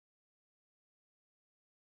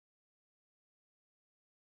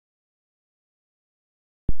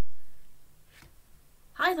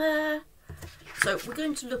Hi there! So we're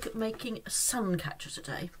going to look at making a sun catcher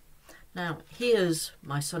today. Now here's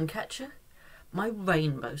my sun catcher, my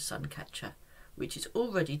rainbow sun catcher, which is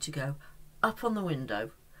all ready to go up on the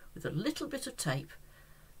window with a little bit of tape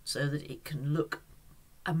so that it can look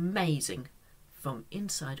amazing from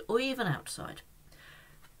inside or even outside.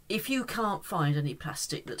 If you can't find any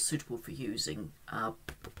plastic that's suitable for using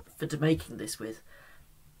for making this with,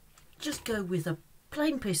 just go with a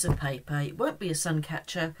plain piece of paper. It won't be a sun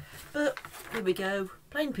catcher, but here we go,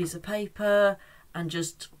 plain piece of paper and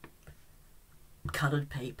just coloured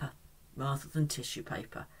paper rather than tissue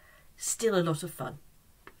paper. Still a lot of fun.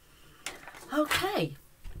 Okay,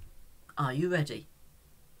 are you ready?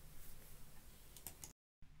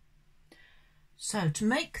 So to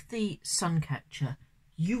make the sun catcher,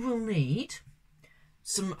 you will need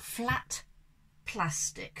some flat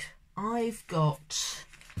plastic. I've got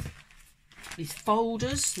these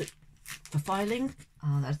folders for filing.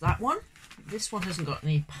 There's that one. This one hasn't got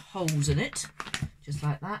any holes in it, just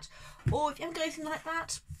like that. Or if you haven't got anything like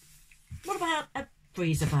that, what about a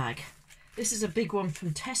freezer bag? This is a big one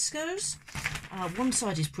from Tesco's. One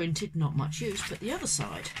side is printed, not much use, but the other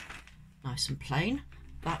side, nice and plain.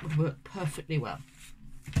 That would work perfectly well.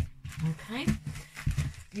 Okay.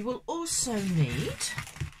 You will also need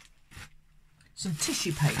some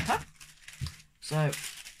tissue paper. So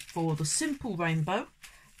for the simple rainbow,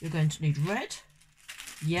 you're going to need red,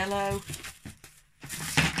 yellow,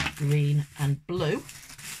 green and blue.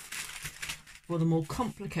 For the more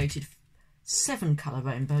complicated 7-colour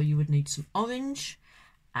rainbow, you would need some orange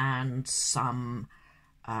and some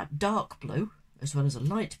dark blue, as well as a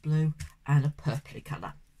light blue and a purpley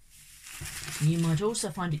colour. You might also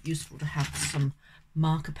find it useful to have some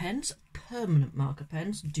marker pens, permanent marker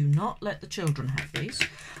pens. Do not let the children have these.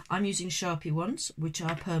 I'm using Sharpie ones, which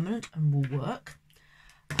are permanent and will work.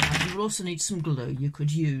 You will also need some glue. You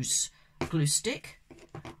could use glue stick,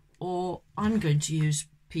 or I'm going to use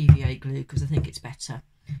PVA glue because I think it's better.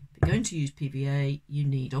 If you're going to use PVA, you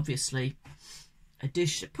need obviously a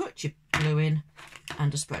dish to put your glue in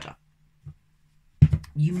and a spreader.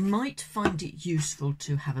 You might find it useful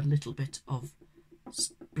to have a little bit of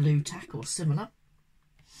blue tack or similar.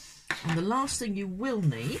 And the last thing you will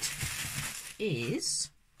need is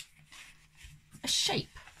a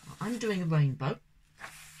shape. I'm doing a rainbow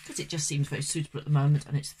because it just seems very suitable at the moment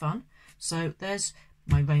and it's fun. So there's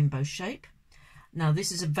my rainbow shape. Now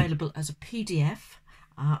this is available as a PDF.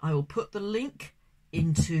 I will put the link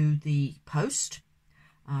into the post.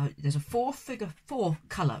 There's a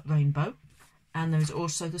 4-colour rainbow, and there's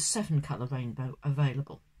also the 7-colour rainbow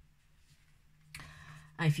available.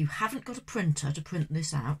 And if you haven't got a printer to print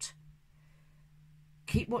this out,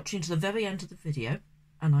 keep watching to the very end of the video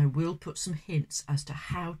and I will put some hints as to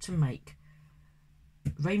how to make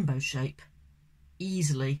rainbow shape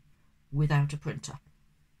easily without a printer.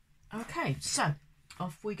 Okay, so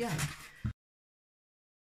off we go.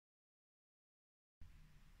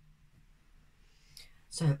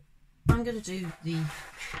 So I'm going to do the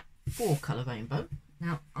 4-colour rainbow.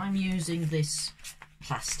 Now I'm using this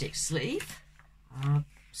plastic sleeve.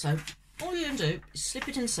 So all you're going to do is slip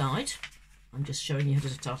it inside. I'm just showing you how to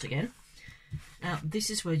start again. Now this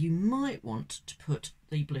is where you might want to put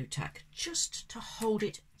the blue tack, just to hold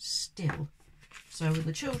it still. So when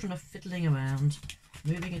the children are fiddling around,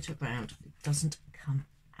 moving it around, it doesn't come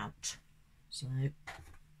out. So a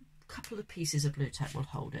couple of pieces of blue tack will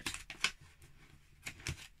hold it.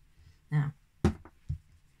 Now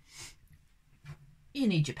you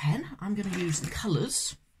need your pen. I'm going to use the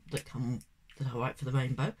colours that are right for the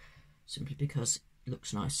rainbow, simply because it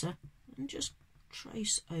looks nicer, and just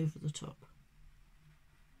trace over the top.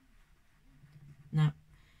 Now,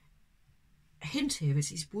 a hint here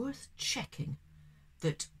is it's worth checking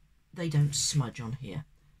that they don't smudge on here.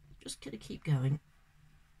 Just going to keep going.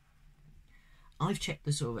 I've checked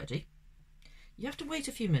this already. You have to wait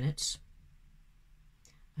a few minutes,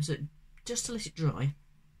 so just to let it dry,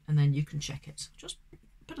 and then you can check it. So just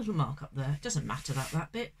put a little mark up there. It doesn't matter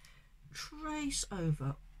that bit. Trace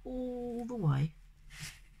over all the way.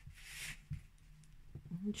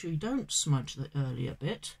 Make sure you don't smudge the earlier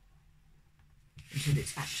bit until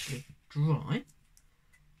it's actually dry.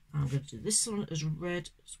 I'm going to do this one as red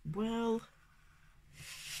as well.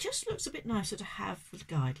 Just looks a bit nicer to have for the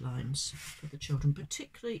guidelines for the children,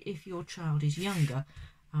 particularly if your child is younger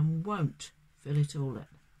and won't fill it all in.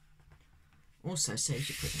 Also saves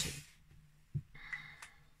you printing.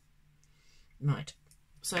 Right,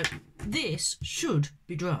 so this should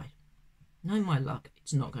be dry. Knowing my luck,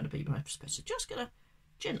 it's not going to be my so just going to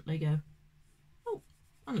gently go, oh,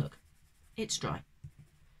 and look, it's dry.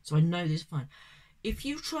 So I know this is fine. If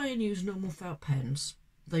you try and use normal felt pens,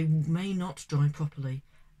 they may not dry properly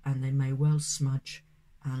and they may well smudge,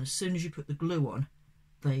 and as soon as you put the glue on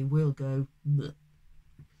they will go bleh.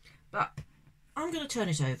 But I'm going to turn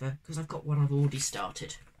it over because I've got one I've already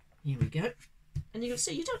started. Here we go. And you can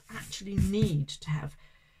see you don't actually need to have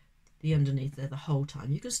the underneath there the whole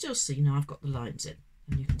time. You can still see now I've got the lines in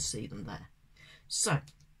and you can see them there. So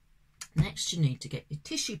next you need to get your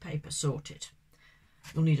tissue paper sorted.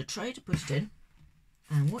 You'll need a tray to put it in,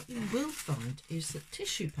 and what you will find is that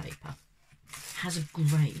tissue paper has a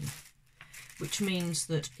grain, which means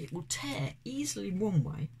that it will tear easily one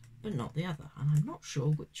way but not the other, and I'm not sure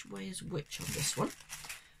which way is which on this one.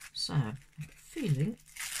 So I'm feeling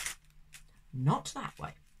not that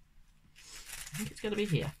way. I think it's going to be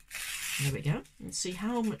here. There we go. And see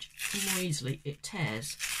how much more easily it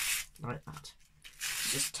tears like that. So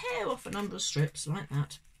just tear off a number of strips like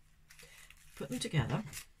that, put them together,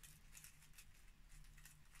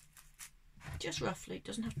 just roughly. It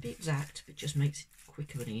doesn't have to be exact, but it just makes it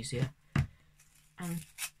quicker and easier, and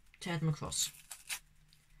tear them across.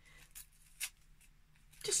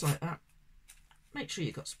 Just like that. Make sure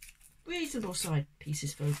you've got reasonable sized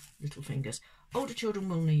pieces for little fingers. Older children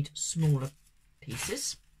will need smaller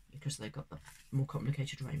pieces because they've got the more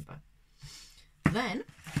complicated rainbow. Then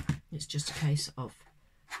it's just a case of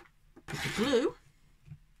put the glue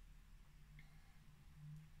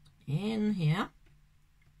in here,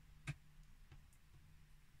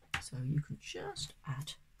 so you can just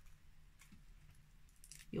add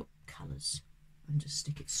your colours and just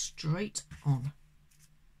stick it straight on.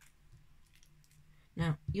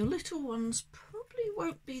 Now your little ones probably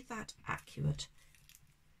won't be that accurate.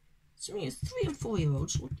 Some of your 3 and 4 year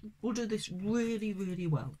olds will do this really, really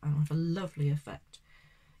well and have a lovely effect.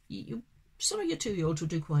 Some of your 2 year olds will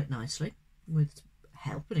do quite nicely with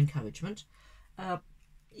help and encouragement.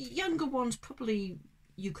 Younger ones probably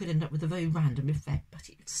you could end up with a very random effect, but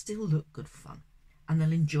it'll still look good fun and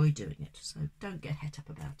they'll enjoy doing it, so don't get het up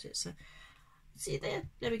about it. So see there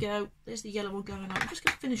we go, there's the yellow one going on. I'm just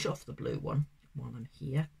going to finish off the blue one while I'm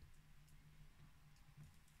here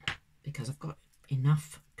because I've got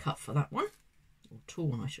enough cut for that one, or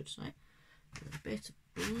torn I should say. A bit of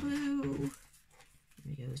blue, there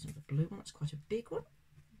we go, there's another blue one, that's quite a big one.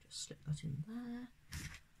 Just slip that in there.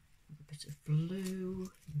 A bit of blue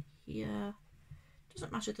in here.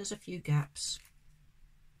 Doesn't matter if there's a few gaps.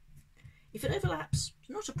 If it overlaps, it's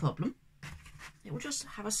not a problem. It will just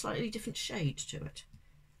have a slightly different shade to it.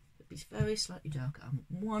 It'll be very slightly darker. I want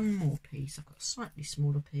one more piece. I've got a slightly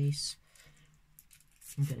smaller piece.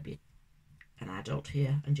 I'm going to be an adult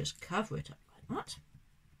here and just cover it up like that.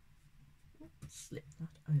 Slip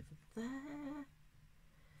that over there.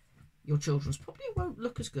 Your children's probably won't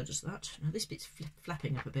look as good as that. Now this bit's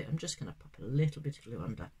flapping up a bit. I'm just going to pop a little bit of glue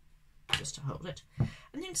under just to hold it.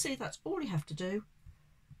 And you can see that's all you have to do.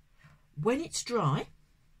 When it's dry,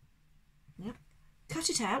 yep, cut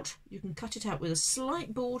it out. You can cut it out with a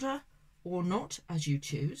slight border or not, as you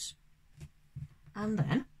choose. And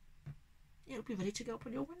then it'll be ready to go up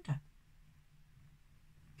on your window.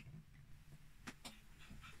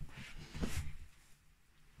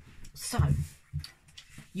 So,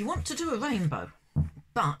 you want to do a rainbow,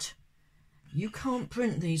 but you can't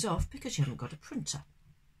print these off because you haven't got a printer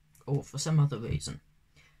or for some other reason.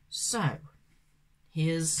 So,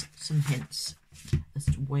 here's some hints as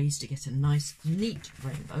to ways to get a nice, neat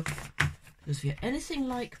rainbow. Because if you're anything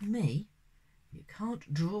like me, you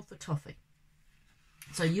can't draw for toffee.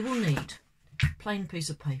 So you will need a plain piece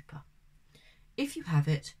of paper. If you have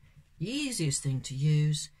it, the easiest thing to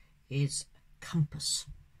use is compass.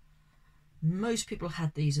 Most people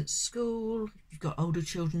had these at school. If you've got older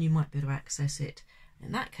children, you might be able to access it.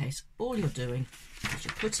 In that case, all you're doing is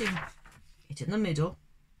you're putting it in the middle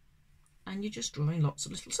and you're just drawing lots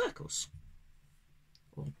of little circles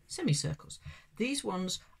or semicircles. These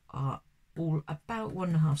ones are all about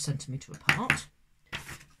 1.5 centimetre apart.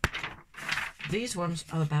 These ones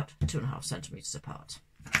are about 2.5 centimetres apart.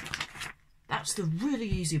 That's the really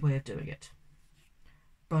easy way of doing it.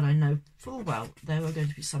 But I know full well there are going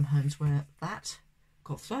to be some homes where that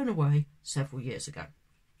got thrown away several years ago.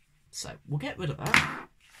 So we'll get rid of that.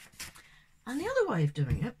 And the other way of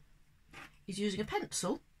doing it is using a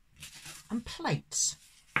pencil and plates.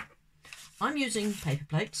 I'm using paper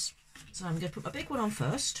plates, so I'm going to put my big one on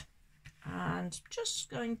first and just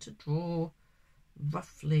going to draw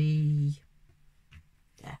roughly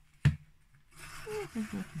there.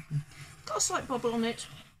 Got a slight bobble on it,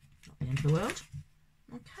 not the end of the world.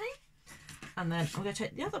 Okay, and then I'm going to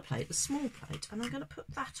take the other plate, the small plate, and I'm going to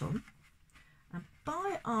put that on, and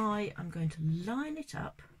by eye I'm going to line it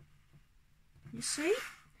up, you see,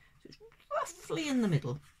 so it's roughly in the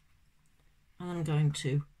middle, and I'm going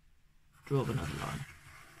to draw another line.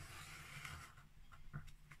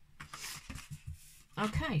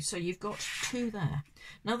 Okay, so you've got 2 there.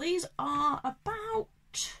 Now these are about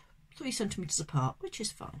 3 centimetres apart, which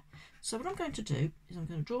is fine. So what I'm going to do is I'm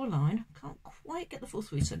going to draw a line. Can't quite get the full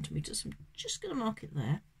 3 centimetres. I'm just going to mark it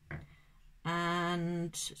there.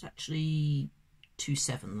 And it's actually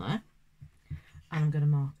 2.7 there. And I'm going to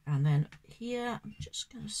mark, and then here I'm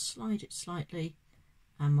just going to slide it slightly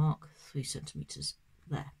and mark 3 centimetres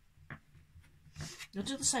there. I'll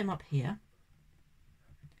do the same up here,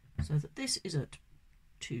 so that this is at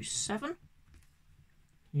 2.7,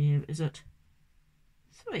 here is at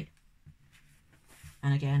 3,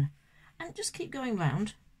 and again, and just keep going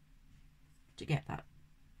round to get that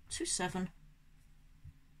 2.7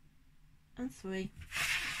 and 3.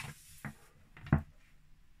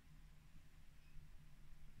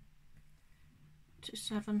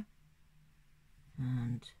 2.7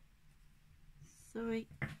 and 3,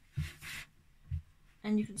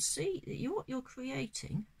 and you can see that what you're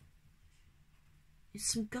creating is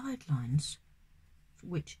some guidelines for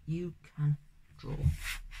which you can draw.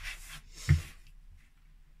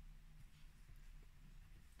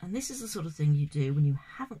 And this is the sort of thing you do when you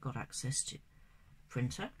haven't got access to a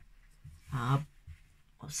printer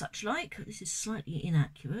or such like. This is slightly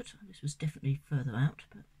inaccurate. This was definitely further out,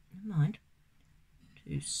 but never mind.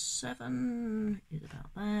 2.7 is about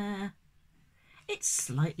there. It's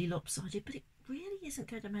slightly lopsided, but it really isn't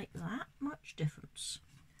going to make that much difference.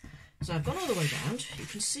 So I've gone all the way round. You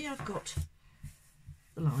can see I've got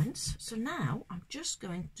the lines. So now I'm just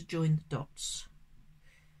going to join the dots.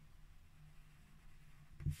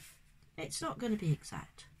 It's not going to be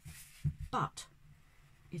exact, but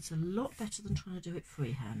it's a lot better than trying to do it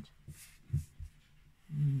freehand.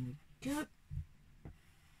 There we go.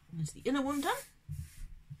 There's the inner one done.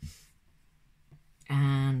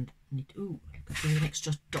 And I need to, I could do an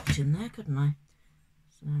extra dot in there, couldn't I?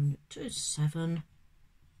 So 2.7.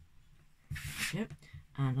 Okay,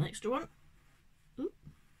 and an extra one. Ooh.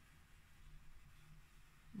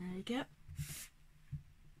 There you go.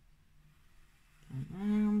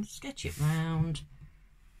 Round, sketch it round.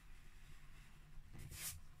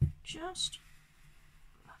 Just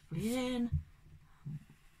roughly in.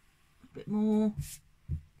 A bit more.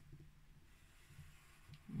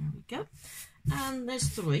 There we go. And there's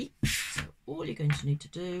 3. So all you're going to need to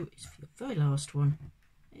do is for your very last one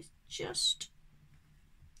is just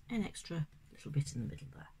an extra little bit in the middle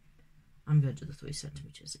there. I'm going to do the 3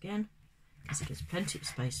 centimetres again because it gives plenty of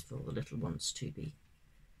space for the little ones to be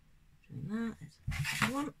doing that.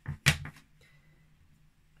 There's one,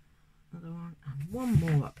 another one, and one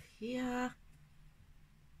more up here.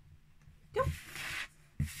 Go.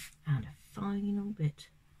 And a final bit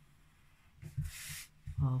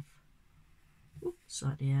of,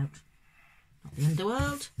 slightly out, not the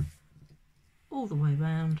underworld, all the way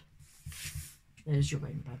round. There's your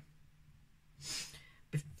rainbow.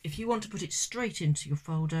 If you want to put it straight into your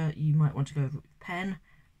folder, you might want to go over it with a pen.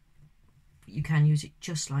 But you can use it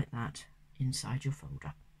just like that inside your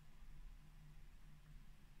folder.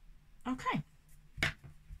 Okay.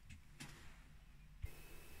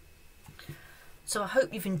 So I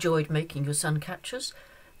hope you've enjoyed making your sun catchers.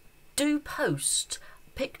 Do post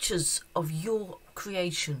pictures of your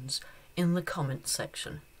creations in the comments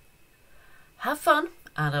section. Have fun,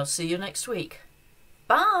 and I'll see you next week.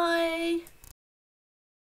 Bye!